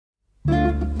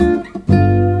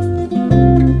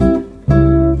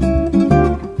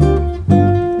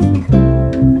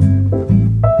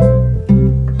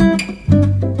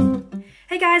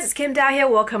Kai here,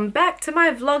 welcome back to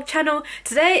my vlog channel.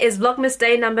 Today is Vlogmas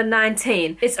day number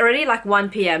 19. It's already like 1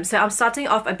 PM, so I'm starting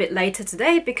off a bit later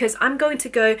today because I'm going to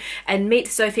go and meet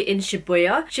Sophie in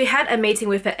Shibuya. She had a meeting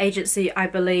with her agency, I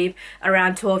believe,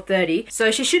 around 12:30,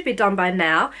 so she should be done by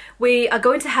now. We are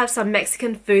going to have some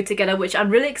Mexican food together, which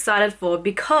I'm really excited for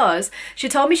because she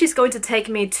told me she's going to take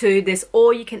me to this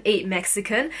all-you-can-eat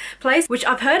Mexican place, which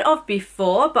I've heard of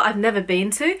before, but I've never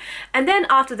been to. And then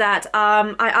after that,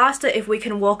 I asked her if we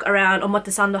can walk around Omote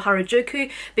Sando Harajuku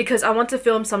because I want to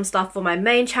film some stuff for my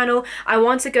main channel. I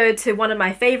want to go to one of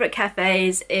my favorite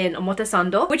cafes in Omote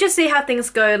Sando. We just see how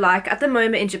things go. Like at the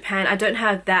moment in Japan, I don't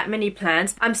have that many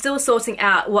plans. I'm still sorting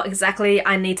out what exactly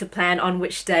I need to plan on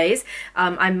which days.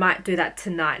 I might do that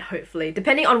tonight, hopefully,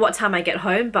 depending on what time I get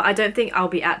home, but I don't think I'll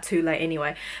be out too late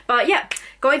anyway. But yeah,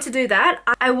 going to do that.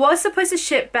 I was supposed to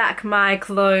ship back my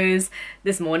clothes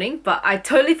this morning, but I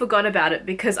totally forgot about it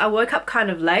because I woke up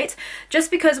kind of late, just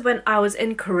because when I was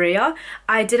in Korea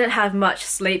I didn't have much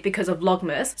sleep because of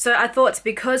Vlogmas. So I thought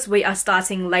because we are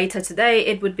starting later today,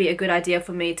 it would be a good idea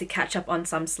for me to catch up on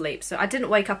some sleep. So I didn't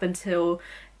wake up until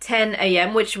 10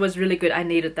 AM, which was really good. I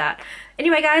needed that.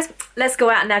 Anyway guys, let's go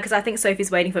out now because I think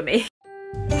Sophie's waiting for me.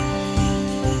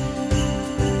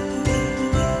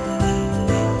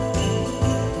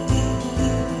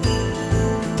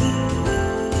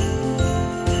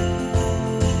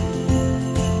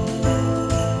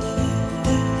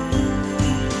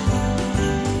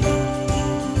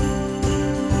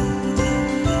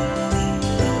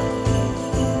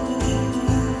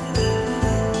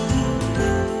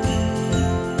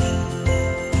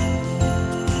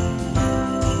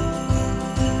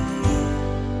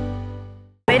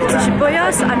 To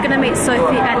Shibuya, so I'm gonna meet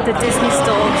Sophie at the Disney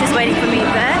store. She's waiting for me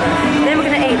there. Then we're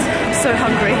gonna eat. So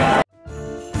hungry.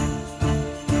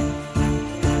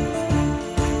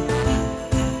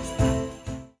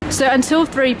 So until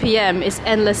 3 PM it's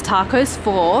endless tacos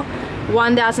for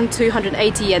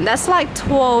 1,280 yen. That's like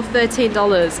 $12,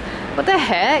 $13. What the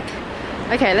heck?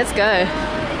 Okay, let's go.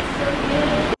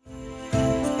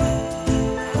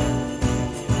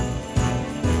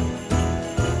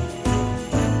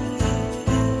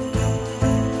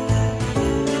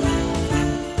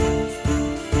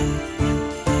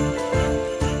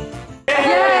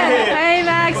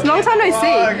 Long time no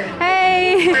see.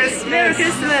 Hey! Christmas. Merry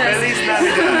Christmas!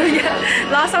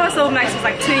 Yeah. Last time I saw Max was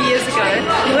like 2 years ago.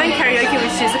 We went karaoke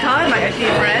with Shizuka and like a few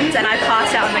friends, and I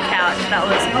passed out on the couch. That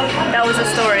was a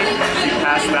story. She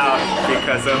passed out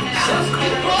because of...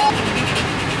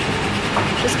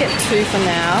 Just get 2 for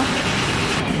now.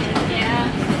 Yeah,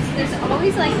 there's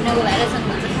always like no lettuce and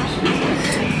lots of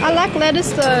mushrooms. I like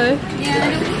lettuce though. Yeah,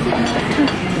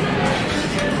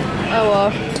 Oh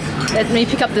well. Let me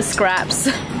pick up the scraps.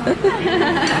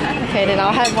 Okay, then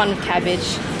I'll have one with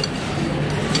cabbage.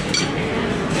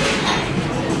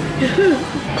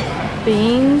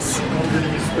 Beans.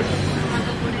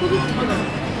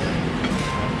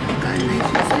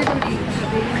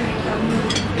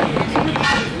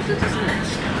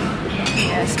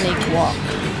 Yeah, sneak walk.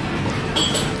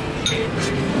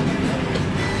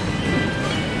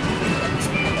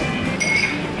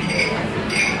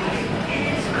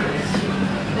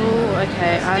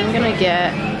 Okay, I'm gonna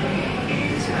get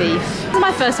beef. This is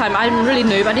my first time. I'm really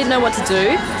noob. I didn't know what to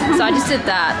do, so I just did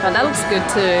that. But that looks good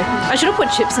too. I should have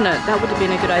put chips in it. That would have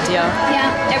been a good idea.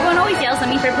 yeah. Everyone always yells at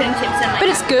me for putting chips in. Like, but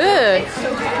it's good. It's so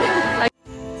good.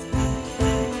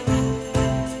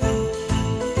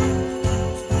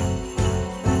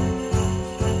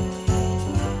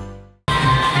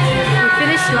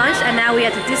 Lunch, and now we're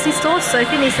at the Disney store.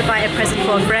 Sophie needs to buy a present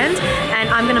for a friend, and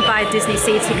I'm gonna buy Disney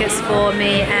Sea tickets for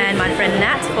me and my friend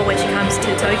Nat for when she comes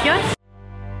to Tokyo.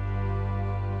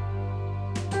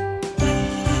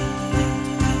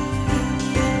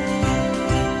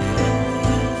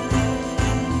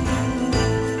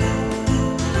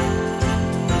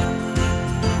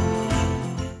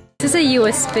 This is a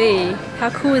USB.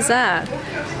 How cool is that?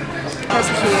 That's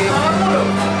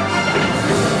cute.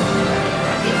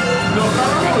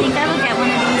 I think I will get one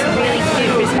of these really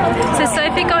cute Christmas. So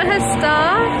Sophie got her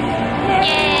stuff.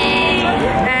 Yay!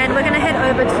 And we're gonna head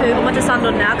over to Omote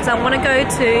Sando now because I want to go to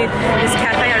this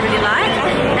cafe I really like.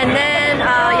 And then,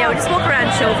 yeah, we'll just walk around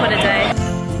and chill for the day.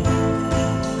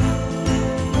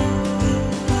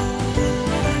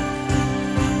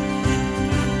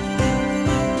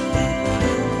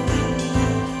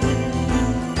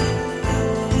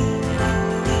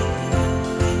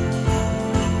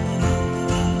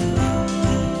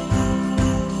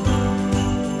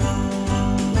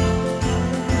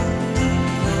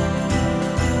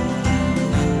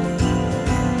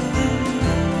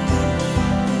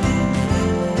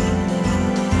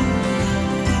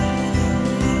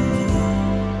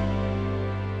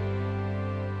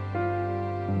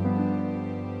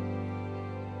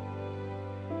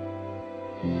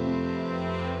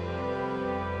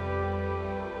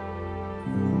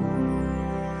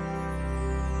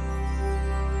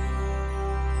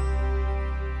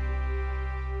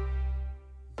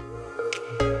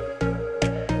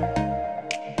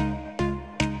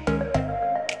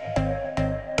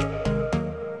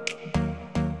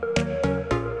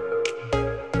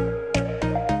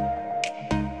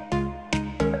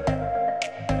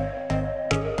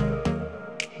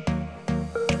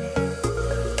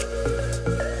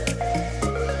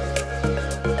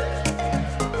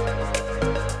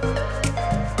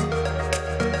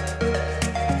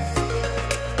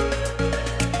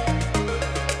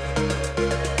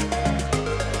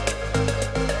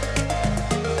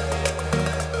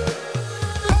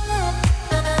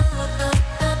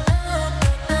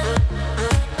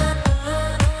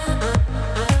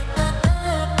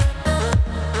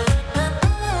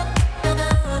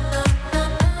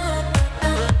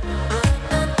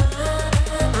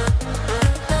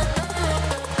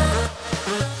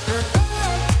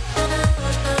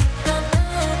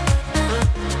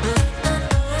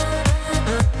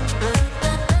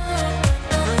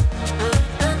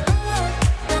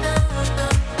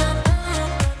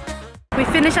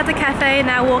 finished at the cafe,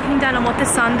 now walking down Omote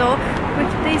Sando with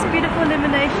these beautiful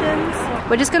illuminations.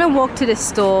 We're just gonna walk to this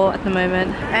store at the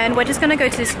moment, and we're just gonna go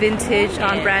to this vintage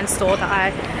brand store that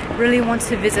I really want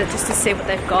to visit just to see what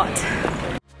they've got.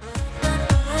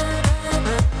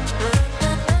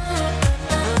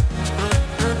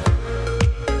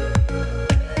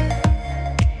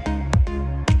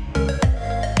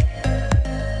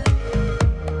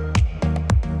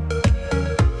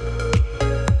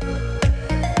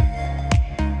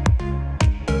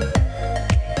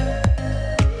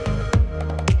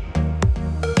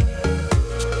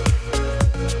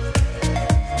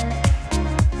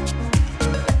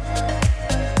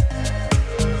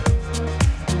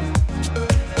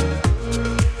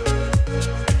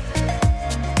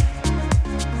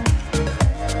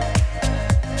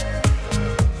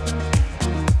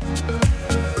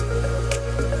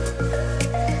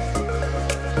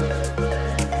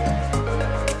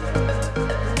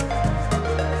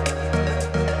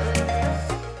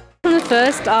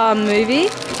 First movie.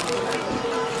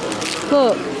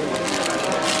 Look.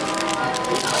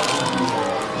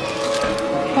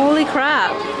 Holy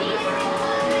crap.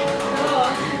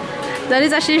 That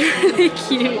is actually really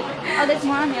cute. Oh, there's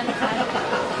more on the other side.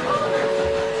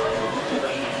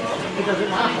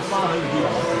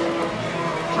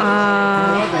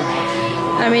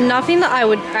 I mean, nothing that I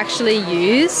would actually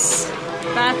use.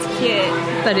 That's cute.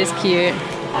 That is cute.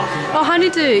 Oh,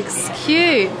 honeydukes.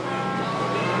 Cute.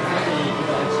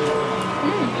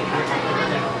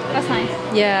 That's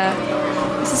nice. Yeah,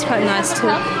 this is quite nice too.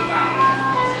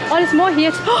 Oh, there's more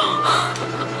here.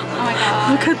 Oh my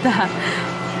god. Look at that.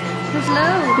 There's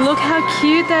loads. Look how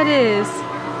cute that is.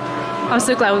 I'm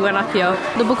so glad we went up here.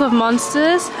 The Book of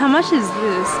Monsters. How much is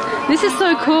this? This is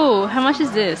so cool. How much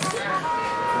is this?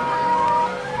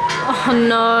 Oh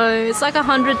no, it's like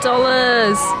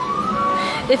 $100.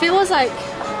 If it was like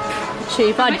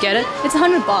cheap, I'd get it. It's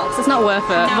 $100. It's not worth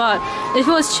it. But if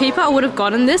it was cheaper, I would have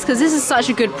gotten this because this is such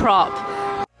a good prop.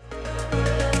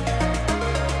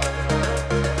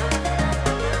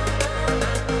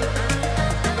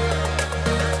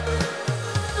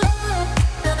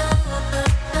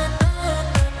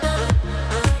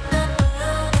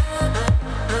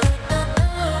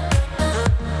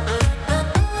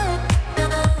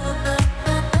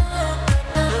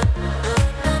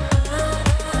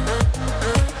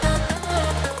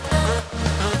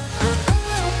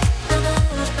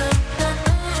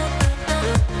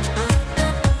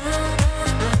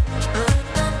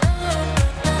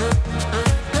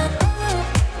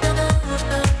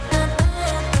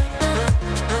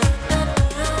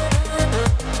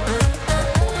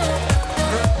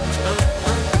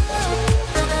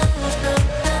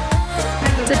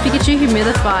 Pikachu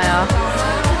humidifier.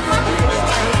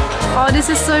 Oh, this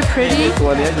is so pretty. I'm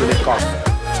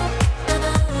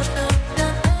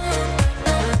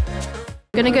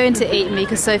gonna go into Eat Me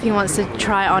because Sophie wants to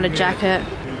try on a jacket.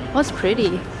 Oh, it's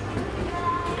pretty.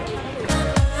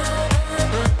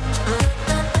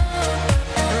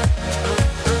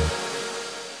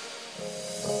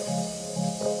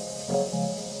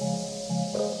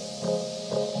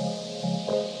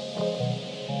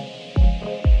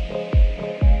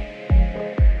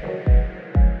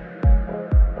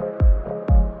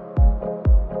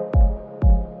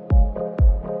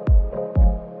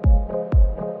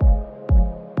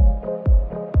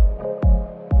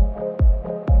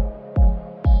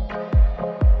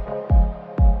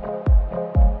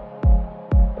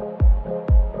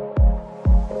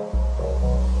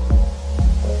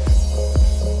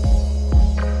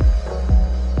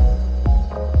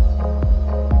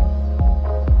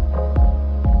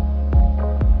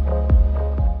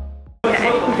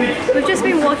 We've just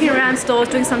been walking around stores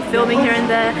doing some filming here and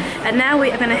there, and now we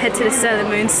are going to head to the Sailor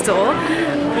Moon store.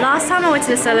 Last time I went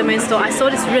to the Sailor Moon store, I saw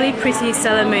this really pretty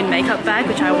Sailor Moon makeup bag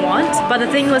which I want, but the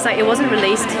thing was like it wasn't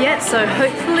released yet, so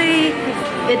hopefully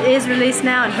it is released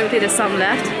now and hopefully there's some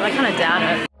left, but I kind of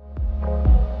doubt it.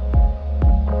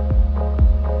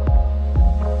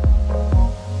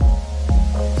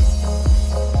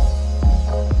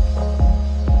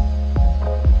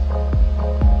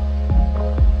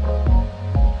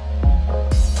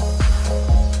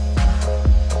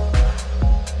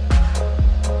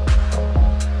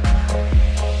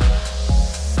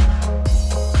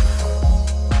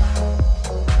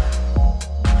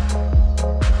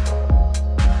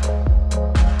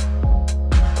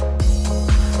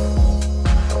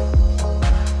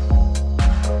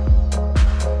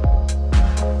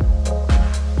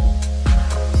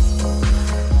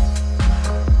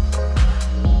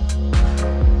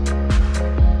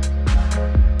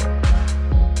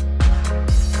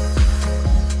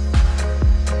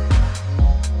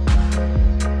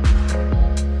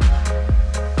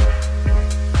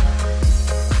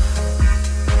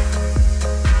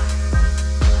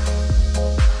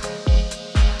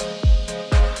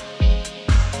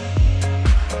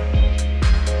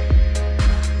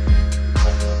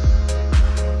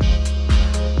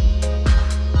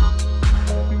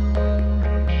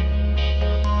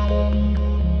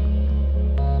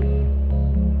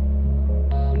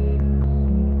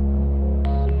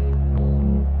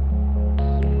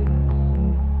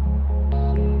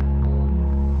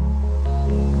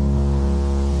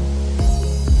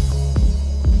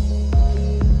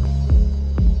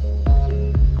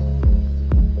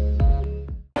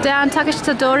 down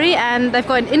Takeshitadori and they've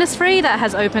got an Innisfree that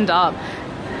has opened up.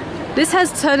 This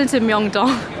has turned into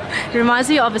Myeongdong. It reminds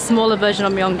me of a smaller version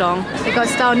of Myeongdong. They've got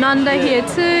Style Nanda here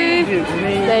too.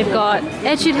 They've got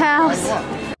Etude House.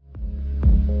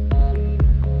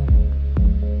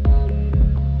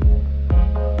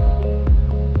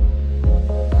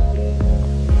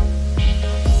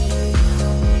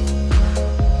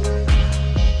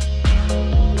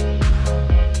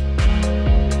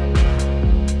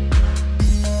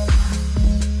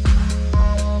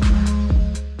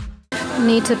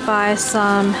 Need to buy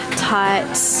some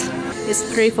tights. It's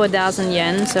 3,000-4,000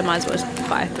 yen, so might as well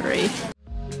buy 3.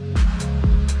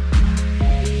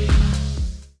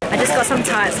 I just got some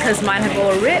tights because mine have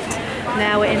all ripped.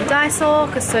 Now we're in Daiso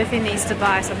because Sophie needs to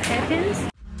buy some hairpins.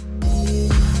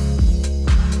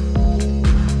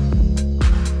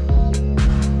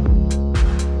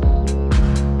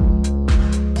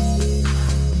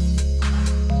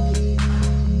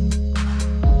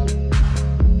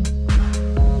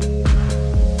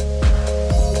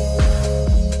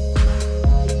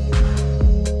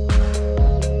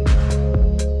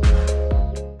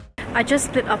 I just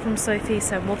split up from Sophie,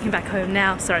 so I'm walking back home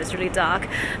now. Sorry, it's really dark.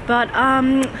 But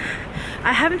I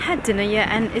haven't had dinner yet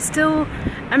and it's still,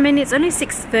 I mean, it's only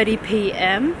 6:30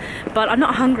 p.m. but I'm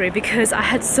not hungry because I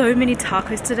had so many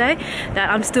tacos today that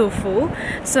I'm still full.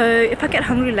 So if I get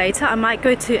hungry later, I might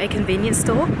go to a convenience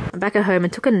store. I'm back at home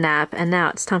and took a nap and now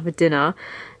it's time for dinner.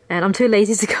 And I'm too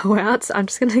lazy to go out, so I'm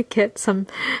just gonna get some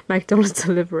McDonald's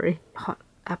delivery. Hot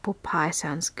apple pie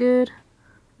sounds good.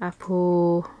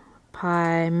 Apple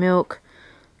pie, milk.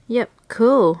 Yep,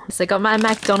 cool. So I got my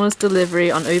McDonald's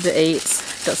delivery on Uber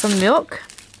Eats. Got some milk.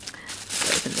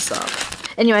 Let's open this up.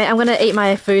 Anyway, I'm gonna eat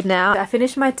my food now. I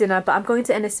finished my dinner, but I'm going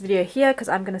to end this video here because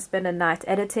I'm gonna spend a night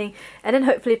editing and then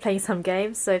hopefully playing some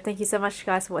games. So thank you so much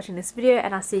guys for watching this video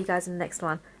and I'll see you guys in the next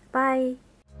one. Bye!